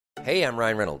Hey, I'm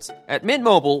Ryan Reynolds. At Mint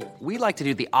Mobile, we like to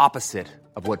do the opposite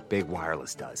of what Big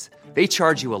Wireless does. They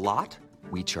charge you a lot,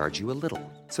 we charge you a little.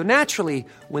 So naturally,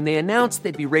 when they announced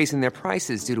they'd be raising their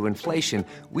prices due to inflation,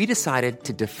 we decided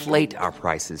to deflate our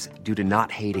prices due to not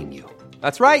hating you.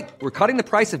 That's right. We're cutting the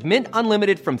price of Mint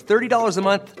Unlimited from $30 a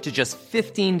month to just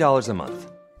 $15 a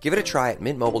month. Give it a try at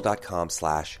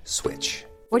mintmobile.com/switch.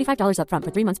 $45 up front for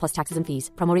 3 months plus taxes and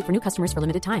fees. Promo rate for new customers for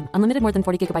limited time. Unlimited more than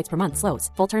 40 gigabytes per month. Slows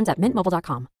full terms at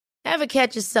mintmobile.com. Ever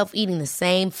catch yourself eating the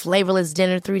same flavorless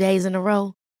dinner 3 days in a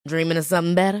row? Dreaming of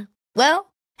something better?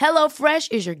 Well,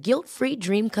 HelloFresh is your guilt-free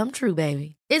dream come true,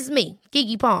 baby. It's me,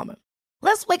 Keke Palmer.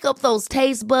 Let's wake up those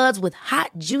taste buds with hot,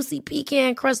 juicy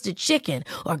pecan-crusted chicken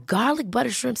or garlic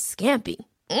butter shrimp scampi.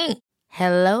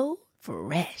 Hello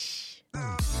Fresh.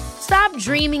 Stop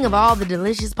dreaming of all the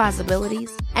delicious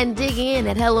possibilities and dig in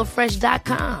at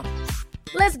HelloFresh.com.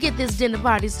 Let's get this dinner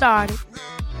party started.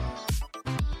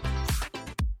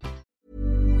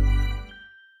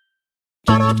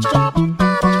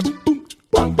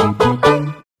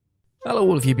 Hello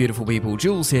all of you beautiful people,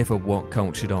 Jules here for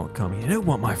WhatCulture.com. You know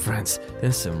what, my friends?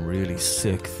 There's some really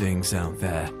sick things out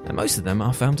there, and most of them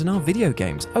are found in our video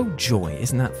games. Oh joy,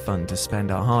 isn't that fun to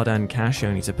spend our hard-earned cash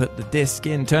only to put the disc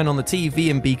in, turn on the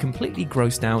TV and be completely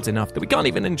grossed out enough that we can't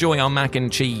even enjoy our mac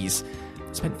and cheese.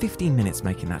 Spent 15 minutes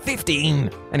making that. 15!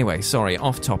 Anyway, sorry,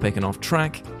 off topic and off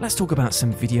track. Let's talk about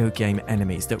some video game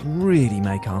enemies that really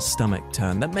make our stomach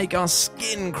turn, that make our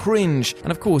skin cringe,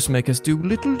 and of course make us do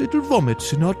little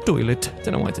vomits in our toilet.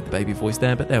 Don't know why I did the baby voice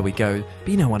there, but there we go.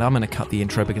 But you know what, I'm going to cut the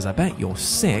intro because I bet you're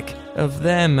sick of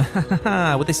them.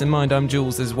 With this in mind, I'm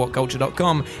Jules, this is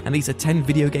WhatCulture.com, and these are 10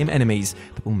 video game enemies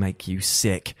that will make you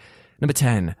sick. Number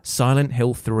 10, Silent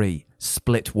Hill 3,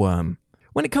 Splitworm.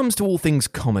 When it comes to all things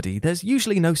comedy, there's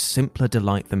usually no simpler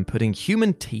delight than putting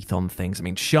human teeth on things. I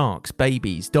mean, sharks,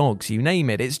 babies, dogs, you name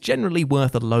it. It's generally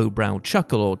worth a lowbrow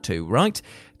chuckle or two, right?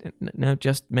 No,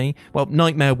 just me? Well,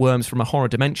 nightmare worms from a horror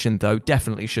dimension, though,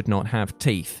 definitely should not have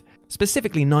teeth.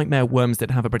 Specifically, nightmare worms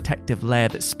that have a protective layer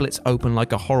that splits open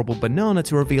like a horrible banana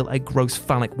to reveal a gross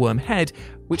phallic worm head,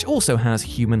 which also has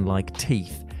human-like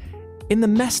teeth. In the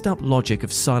messed up logic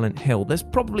of Silent Hill, there's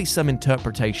probably some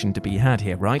interpretation to be had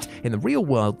here, right? In the real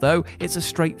world, though, it's a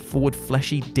straightforward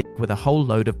fleshy dick with a whole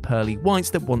load of pearly whites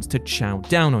that wants to chow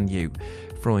down on you.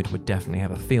 Freud would definitely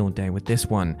have a field day with this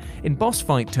one. In boss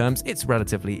fight terms, it's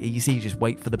relatively easy. Just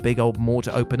wait for the big old maw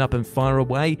to open up and fire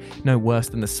away. No worse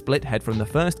than the split head from the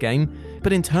first game.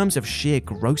 But in terms of sheer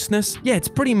grossness, yeah, it's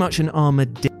pretty much an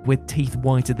armored dick with teeth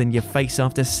whiter than your face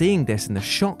after seeing this and the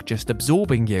shock just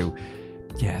absorbing you.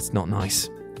 Yeah, it's not nice.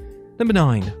 Number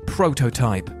 9,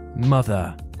 Prototype,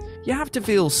 Mother. You have to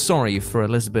feel sorry for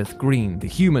Elizabeth Green, the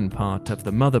human part of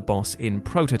the mother boss in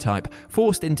Prototype.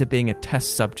 Forced into being a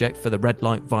test subject for the red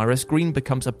light virus, Green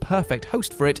becomes a perfect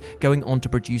host for it, going on to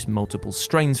produce multiple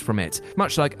strains from it.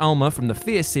 Much like Alma from the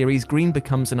Fear series, Green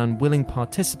becomes an unwilling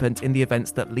participant in the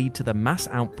events that lead to the mass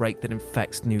outbreak that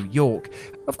infects New York.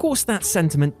 Of course, that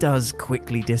sentiment does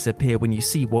quickly disappear when you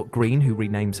see what Green, who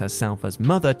renames herself as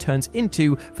Mother, turns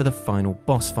into for the final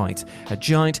boss fight. A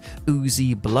giant,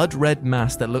 oozy, blood-red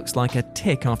mass that looks like a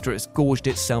tick after it's gorged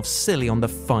itself silly on the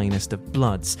finest of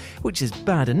bloods, which is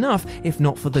bad enough if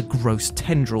not for the gross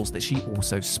tendrils that she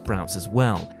also sprouts as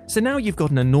well. So now you've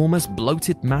got an enormous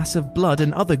bloated mass of blood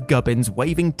and other gubbins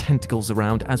waving tentacles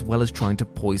around as well as trying to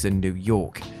poison New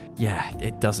York. Yeah,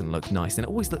 it doesn't look nice and it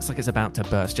always looks like it's about to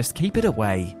burst. Just keep it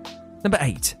away. Number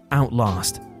 8,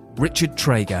 Outlast, Richard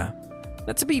Traeger.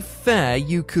 Now, to be fair,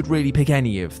 you could really pick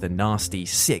any of the nasty,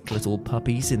 sick little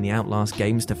puppies in the Outlast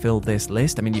games to fill this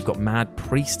list. I mean, you've got mad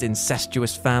priest,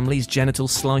 incestuous families, genital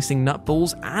slicing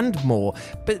nutballs, and more.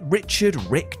 But Richard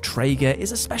Rick Traeger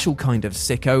is a special kind of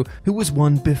sicko who was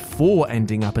one before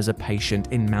ending up as a patient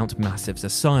in Mount Massive's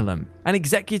asylum. An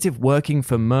executive working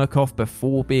for Murkoff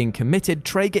before being committed,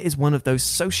 Traeger is one of those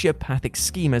sociopathic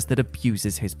schemers that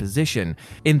abuses his position,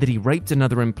 in that he raped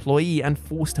another employee and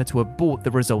forced her to abort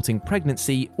the resulting pregnancy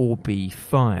or be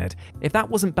fired. If that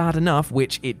wasn't bad enough,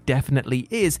 which it definitely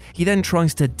is, he then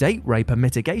tries to date rape a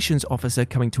mitigations officer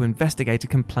coming to investigate a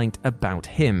complaint about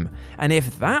him. And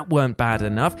if that weren't bad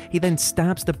enough, he then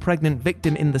stabs the pregnant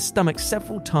victim in the stomach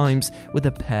several times with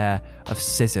a pair of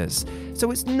scissors.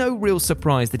 So it's no real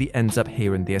surprise that he ends up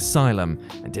here in the asylum.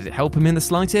 And did it help him in the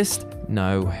slightest?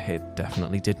 No, it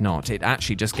definitely did not. It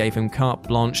actually just gave him carte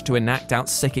blanche to enact out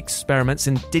sick experiments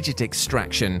in digit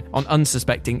extraction on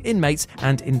unsuspecting inmates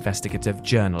and investigative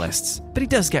journalists. But he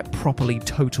does get properly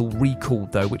total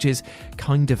recalled though, which is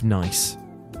kind of nice.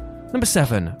 Number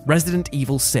 7, Resident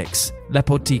Evil 6,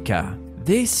 Lepotica.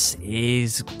 This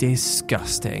is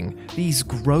disgusting. These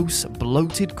gross,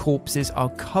 bloated corpses are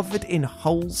covered in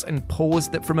holes and pores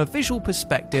that from a visual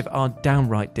perspective are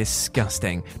downright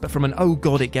disgusting. But from an oh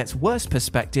god it gets worse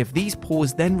perspective, these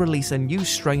pores then release a new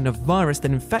strain of virus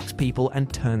that infects people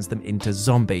and turns them into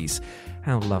zombies.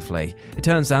 How lovely. It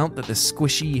turns out that the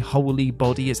squishy, holy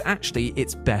body is actually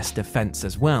its best defense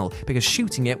as well, because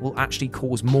shooting it will actually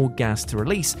cause more gas to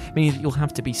release, meaning that you'll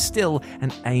have to be still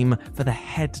and aim for the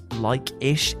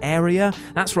head-like-ish area.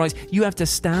 That's right, you have to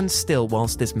stand still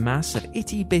whilst this mass of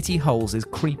itty-bitty holes is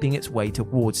creeping its way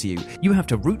towards you. You have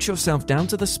to root yourself down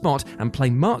to the spot and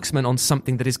play marksman on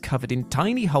something that is covered in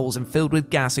tiny holes and filled with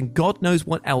gas and God knows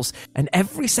what else, and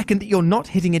every second that you're not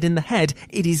hitting it in the head,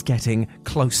 it is getting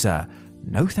closer.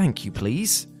 No thank you,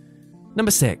 please. Number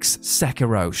 6,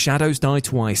 Sekiro, Shadows Die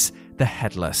Twice, The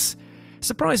Headless.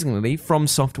 Surprisingly, From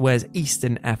Software's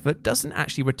Eastern effort doesn't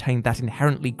actually retain that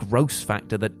inherently gross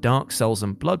factor that Dark Souls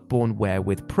and Bloodborne wear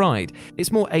with pride.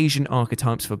 It's more Asian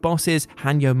archetypes for bosses,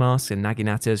 Hanyo masks and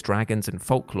Naginatas, dragons and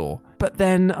folklore. But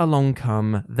then along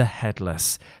come the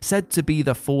Headless. Said to be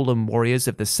the fallen warriors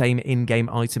of the same in-game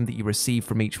item that you receive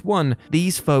from each one,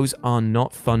 these foes are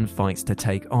not fun fights to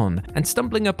take on, and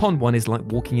stumbling upon one is like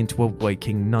walking into a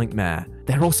waking nightmare.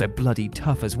 They're also bloody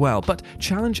tough as well, but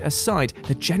challenge aside,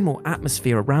 the general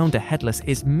atmosphere around a Headless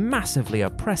is massively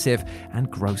oppressive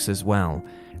and gross as well.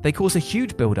 They cause a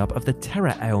huge build-up of the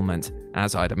terror ailment,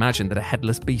 as I'd imagine that a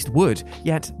headless beast would,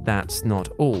 yet that's not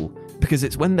all, because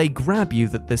it's when they grab you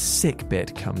that the sick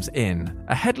bit comes in.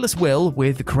 A headless will,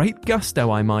 with great gusto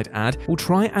I might add, will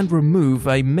try and remove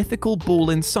a mythical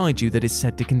ball inside you that is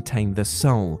said to contain the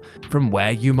soul. From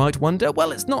where you might wonder,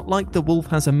 well, it's not like the wolf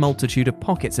has a multitude of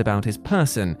pockets about his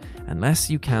person,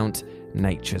 unless you count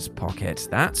nature's pocket.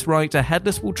 That's right, a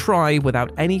headless will try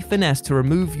without any finesse to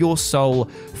remove your soul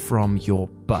from your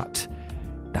butt.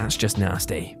 That's just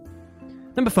nasty.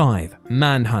 Number 5,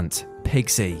 Manhunt,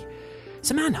 Pixie.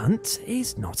 So Manhunt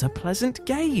is not a pleasant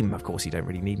game. Of course, you don't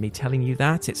really need me telling you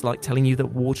that. It's like telling you that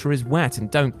water is wet, and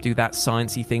don't do that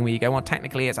sciencey thing where you go, well,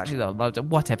 technically it's actually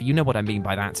whatever, you know what I mean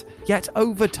by that. Yet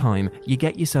over time, you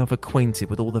get yourself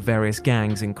acquainted with all the various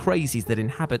gangs and crazies that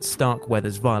inhabit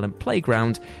Starkweather's violent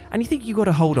playground, and you think you got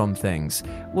a hold on things.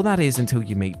 Well, that is until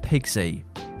you meet Pixie.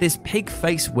 This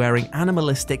pig-face-wearing,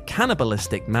 animalistic,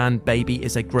 cannibalistic man-baby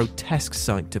is a grotesque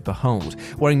sight to behold.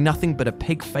 Wearing nothing but a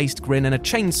pig-faced grin and a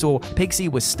chainsaw, Pixie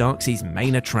was Starksy's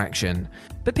main attraction.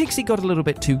 But Pixie got a little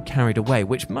bit too carried away,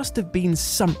 which must have been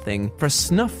something for a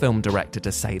snuff film director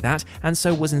to say that, and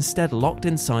so was instead locked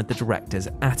inside the director's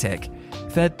attic.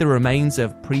 Fed the remains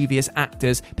of previous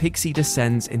actors, Pixie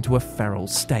descends into a feral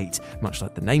state, much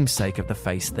like the namesake of the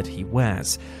face that he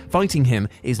wears. Fighting him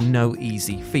is no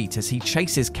easy feat, as he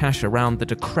chases Cash around the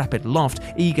decrepit loft,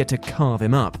 eager to carve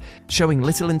him up. Showing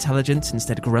little intelligence,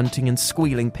 instead grunting and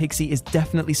squealing, Pixie is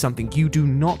definitely something you do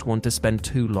not want to spend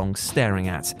too long staring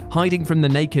at. Hiding from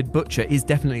the naked butcher is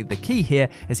definitely the key here,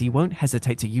 as he won't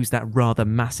hesitate to use that rather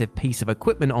massive piece of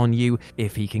equipment on you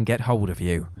if he can get hold of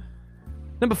you.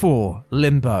 Number 4,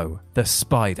 Limbo, the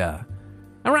Spider.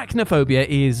 Arachnophobia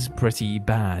is pretty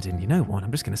bad, and you know what, I'm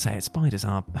just going to say it, spiders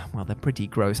are, well, they're pretty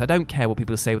gross. I don't care what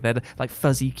people say, they're like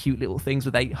fuzzy, cute little things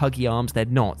with 8 huggy arms, they're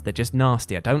not, they're just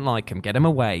nasty, I don't like them, get them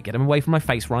away from my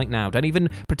face right now, don't even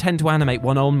pretend to animate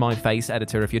one on my face,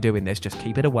 editor, if you're doing this, just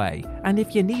keep it away. And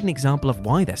if you need an example of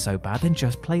why they're so bad, then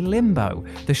just play Limbo.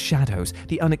 The shadows,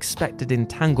 the unexpected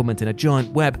entanglement in a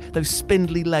giant web, those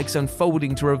spindly legs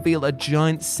unfolding to reveal a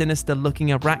giant sinister looking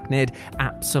arachnid,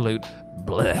 absolute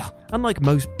blech. Unlike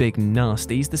most big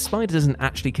nasties, the spider doesn't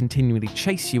actually continually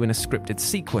chase you in a scripted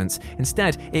sequence.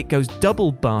 Instead, it goes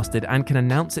double bastard and can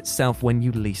announce itself when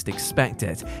you least expect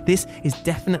it. This is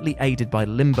definitely aided by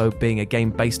Limbo being a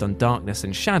game based on darkness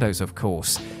and shadows, of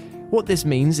course. What this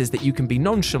means is that you can be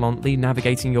nonchalantly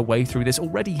navigating your way through this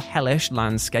already hellish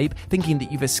landscape, thinking that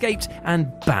you've escaped,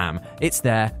 and bam, it's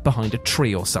there behind a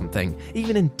tree or something.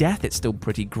 Even in death, it's still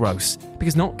pretty gross.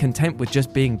 Because not content with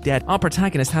just being dead, our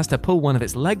protagonist has to pull one of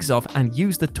its legs off and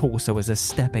use the torso as a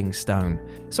stepping stone.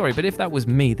 Sorry, but if that was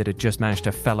me that had just managed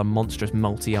to fell a monstrous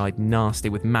multi-eyed nasty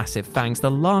with massive fangs,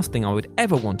 the last thing I would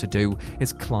ever want to do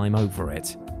is climb over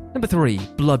it. Number 3,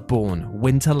 Bloodborne,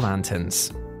 Winter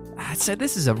Lanterns. So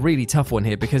this is a really tough one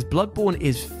here, because Bloodborne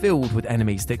is filled with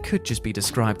enemies that could just be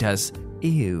described as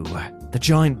ew. The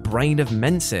giant brain of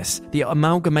Mensis, the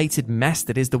amalgamated mess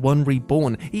that is the One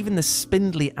Reborn, even the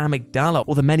spindly amygdala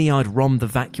or the many-eyed Rom the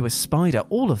vacuous spider,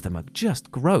 all of them are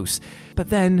just gross. But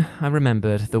then I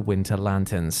remembered the Winter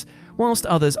Lanterns. Whilst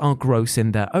others are gross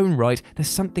in their own right, there's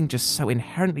something just so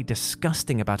inherently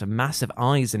disgusting about a massive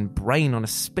eyes and brain on a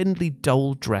spindly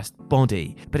doll-dressed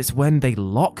body. But it's when they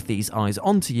lock these eyes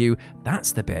onto you,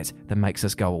 that's the bit that makes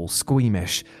us go all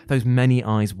squeamish. Those many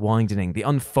eyes widening, the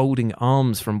unfolding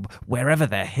arms from wherever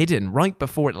they're hidden right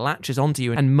before it latches onto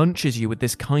you and munches you with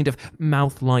this kind of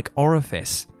mouth-like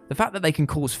orifice. The fact that they can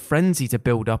cause frenzy to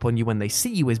build up on you when they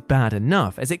see you is bad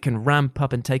enough, as it can ramp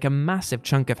up and take a massive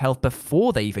chunk of health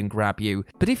before they even grab you.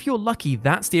 But if you're lucky,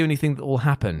 that's the only thing that will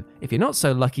happen. If you're not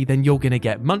so lucky, then you're going to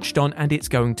get munched on and it's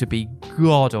going to be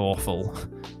god-awful.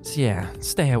 So yeah,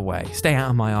 stay away. Stay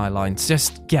out of my eye lines.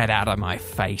 Just get out of my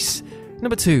face.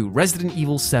 Number 2, Resident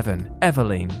Evil 7,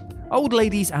 Eveline. Old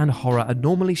ladies and horror are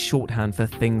normally shorthand for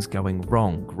things going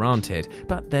wrong, granted,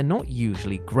 but they're not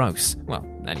usually gross. Well,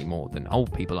 any more than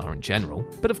old people are in general.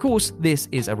 But of course, this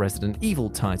is a Resident Evil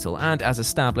title, and as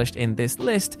established in this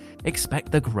list,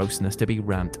 expect the grossness to be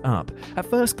ramped up. At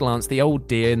first glance, the old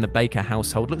dear in the Baker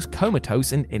household looks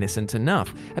comatose and innocent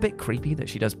enough. A bit creepy that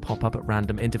she does pop up at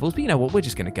random intervals, but you know what, we're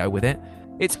just going to go with it.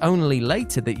 It's only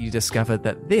later that you discover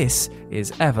that this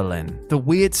is Evelyn, the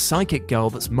weird psychic girl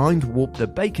that's mind-warped the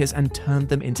Bakers and turned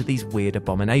them into these weird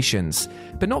abominations.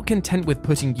 But not content with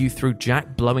putting you through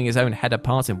Jack blowing his own head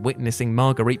apart and witnessing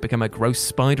Marguerite become a gross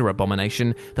spider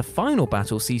abomination, the final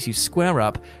battle sees you square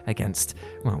up against,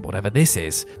 well, whatever this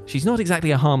is. She's not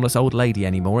exactly a harmless old lady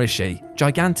anymore, is she?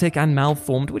 Gigantic and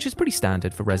malformed, which is pretty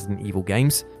standard for Resident Evil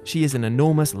games. She is an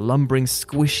enormous, lumbering,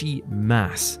 squishy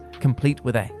mass, complete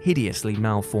with a hideously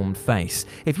malformed face.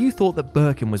 If you thought that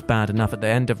Birkin was bad enough at the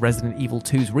end of Resident Evil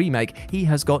 2's remake, he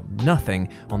has got nothing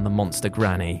on the monster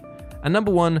granny. And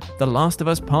number 1, The Last of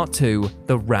Us Part 2,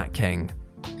 The Rat King.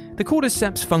 The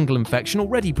cordyceps fungal infection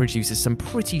already produces some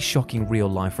pretty shocking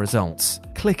real-life results.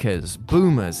 Clickers,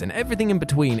 boomers, and everything in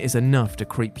between is enough to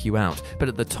creep you out, but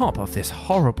at the top of this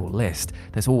horrible list,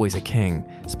 there's always a king,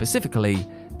 specifically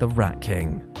the Rat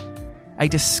King. A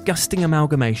disgusting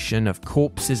amalgamation of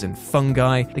corpses and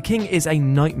fungi, the king is a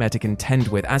nightmare to contend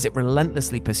with as it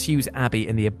relentlessly pursues Abby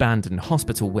in the abandoned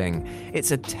hospital wing.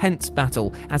 It's a tense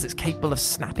battle as it's capable of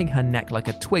snapping her neck like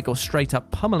a twig or straight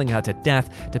up pummeling her to death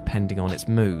depending on its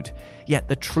mood. Yet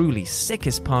the truly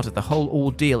sickest part of the whole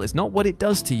ordeal is not what it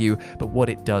does to you, but what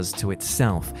it does to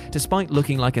itself. Despite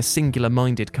looking like a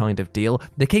singular-minded kind of deal,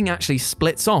 the king actually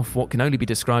splits off what can only be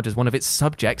described as one of its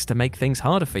subjects to make things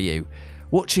harder for you.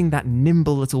 Watching that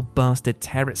nimble little bastard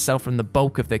tear itself from the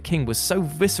bulk of the king was so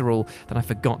visceral that I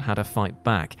forgot how to fight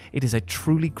back. It is a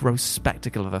truly gross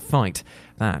spectacle of a fight,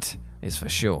 that is for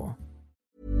sure.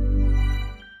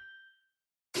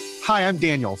 Hi, I'm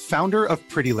Daniel, founder of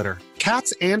Pretty Litter.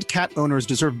 Cats and cat owners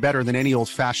deserve better than any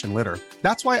old-fashioned litter.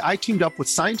 That's why I teamed up with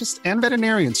scientists and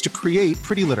veterinarians to create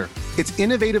Pretty Litter. Its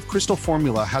innovative crystal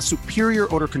formula has superior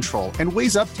odor control and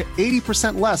weighs up to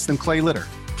 80% less than clay litter.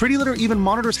 Pretty Litter even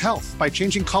monitors health by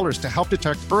changing colors to help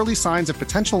detect early signs of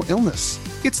potential illness.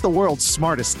 It's the world's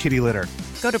smartest kitty litter.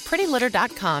 Go to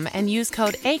prettylitter.com and use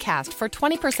code ACAST for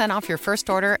 20% off your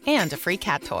first order and a free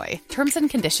cat toy. Terms and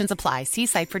conditions apply. See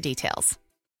site for details.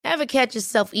 Ever catch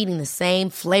yourself eating the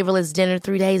same flavorless dinner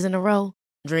 3 days in a row?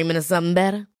 Dreaming of something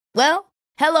better? Well,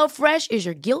 HelloFresh is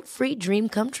your guilt-free dream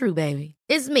come true, baby.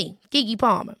 It's me, Keke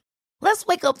Palmer. Let's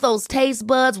wake up those taste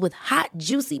buds with hot,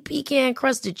 juicy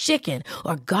pecan-crusted chicken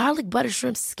or garlic butter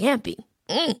shrimp scampi.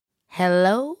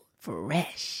 Hello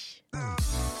Fresh.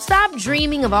 Stop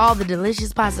dreaming of all the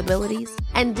delicious possibilities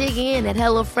and dig in at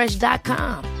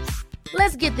HelloFresh.com.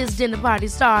 Let's get this dinner party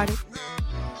started.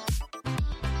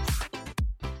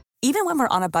 Even when we're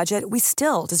on a budget, we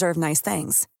still deserve nice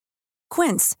things.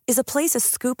 Quince is a place to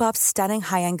scoop up stunning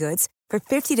high-end goods for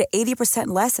 50 to 80%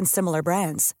 less than similar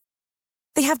brands.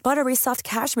 They have buttery soft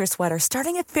cashmere sweaters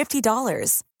starting at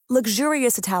 $50,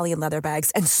 luxurious Italian leather bags,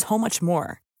 and so much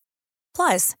more.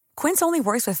 Plus, Quince only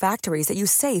works with factories that use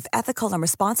safe, ethical, and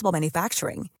responsible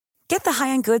manufacturing. Get the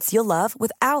high-end goods you'll love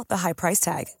without the high price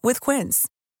tag with Quince.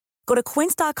 Go to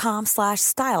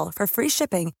quince.com/style for free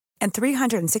shipping and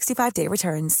 365-day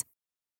returns.